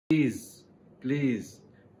Please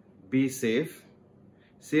be safe.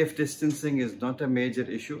 Safe distancing is not a major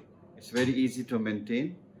issue. It's very easy to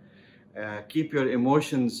maintain. Keep your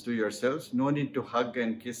emotions to yourselves. No need to hug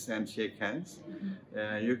and kiss and shake hands.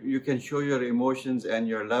 You can show your emotions and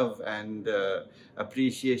your love and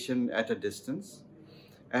appreciation at a distance.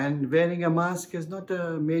 And wearing a mask is not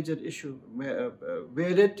a major issue.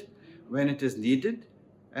 Wear it when it is needed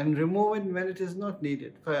and remove it when it is not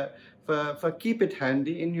needed. Keep it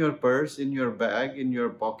handy in your purse, in your bag, in your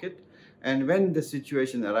pocket. And when the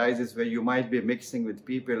situation arises where you might be mixing with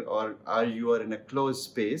people or you are in a closed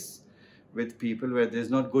space with people where there's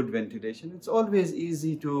not good ventilation, it's always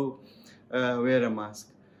easy to wear a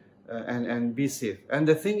mask and be safe. And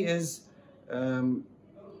the thing is,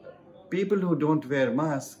 people who don't wear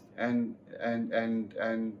masks and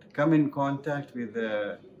come in contact with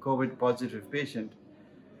a COVID positive patient,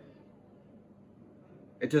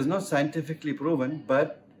 it is not scientifically proven,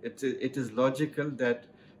 but it is logical that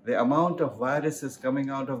the amount of viruses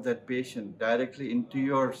coming out of that patient directly into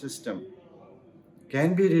your system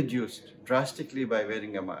can be reduced drastically by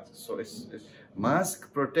wearing a mask. So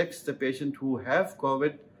mask protects the patient who have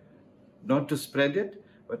COVID, not to spread it,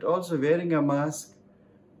 but also wearing a mask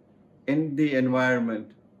in the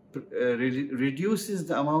environment reduces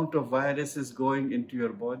the amount of viruses going into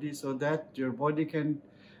your body so that your body can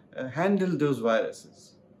handle those viruses.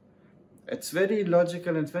 It's very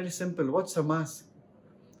logical and very simple. What's a mask?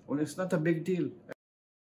 Well, it's not a big deal.